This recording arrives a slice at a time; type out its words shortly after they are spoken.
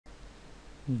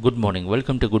Good morning,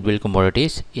 welcome to Goodwill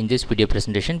Commodities. In this video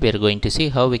presentation we are going to see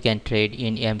how we can trade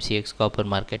in MCX copper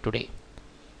market today.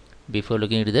 Before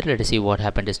looking into that, let us see what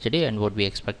happened yesterday and what we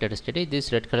expected yesterday.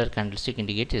 This red color candlestick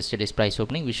indicates yesterday's price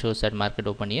opening, which shows that market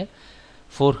opened here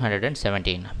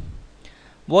 417.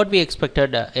 What we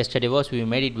expected yesterday was, we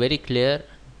made it very clear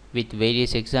with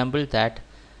various examples that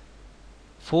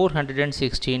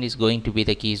 416 is going to be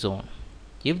the key zone.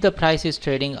 If the price is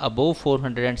trading above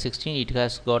 416, it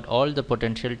has got all the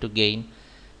potential to gain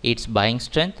its buying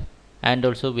strength, and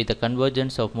also with the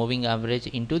convergence of moving average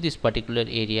into this particular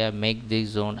area, make this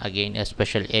zone again a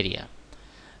special area.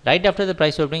 Right after the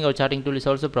price opening, our charting tool is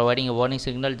also providing a warning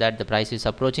signal that the price is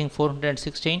approaching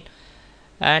 416,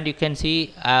 and you can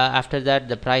see after that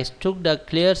the price took the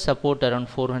clear support around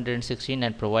 416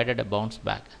 and provided a bounce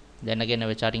back. Then again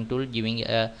our charting tool giving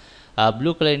a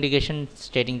blue color indication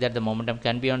stating that the momentum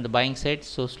can be on the buying side.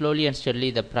 So slowly and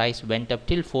steadily the price went up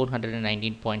till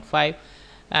 419.5,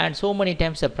 and so many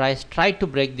times the price tried to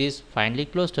break this, finally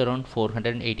closed around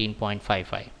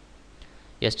 418.55.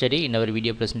 Yesterday in our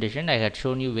video presentation I had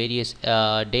shown you various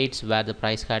dates where the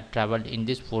price had traveled in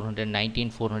this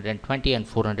 419, 420 and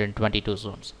 422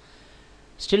 zones.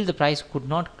 Still the price could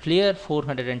not clear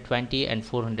 420 and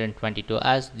 422,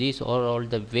 as these are all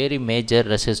the very major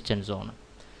resistance zone.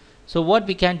 So what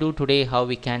we can do today, how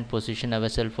we can position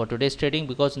ourselves for today's trading,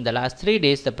 because in the last 3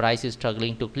 days the price is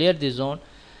struggling to clear this zone.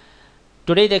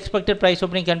 Today the expected price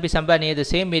opening can be somewhere near the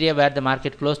same area where the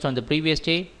market closed on the previous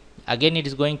day. Again it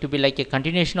is going to be like a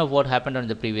continuation of what happened on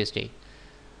the previous day.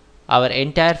 Our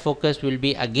entire focus will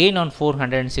be again on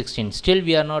 416. Still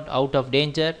we are not out of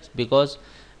danger, because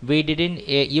we didn't,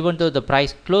 even though the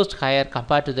price closed higher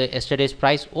compared to the yesterday's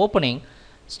price opening,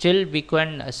 still we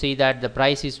can see that the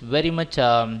price is very much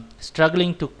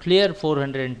struggling to clear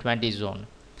 420 zone.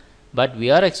 But we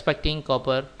are expecting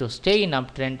copper to stay in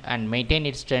uptrend and maintain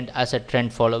its trend as a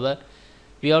trend follower.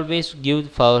 We always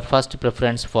give our first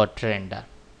preference for trend,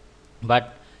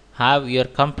 but have your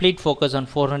complete focus on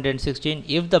 416.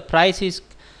 If the price is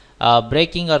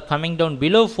breaking or coming down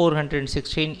below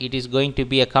 416, it is going to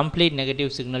be a complete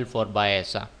negative signal for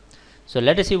buyers. So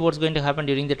let us see what's going to happen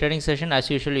during the trading session. As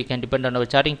usual, you can depend on our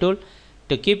charting tool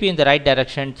to keep you in the right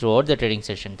direction throughout the trading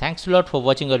session. Thanks a lot for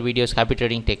watching our videos. Happy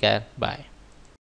trading. Take care. Bye.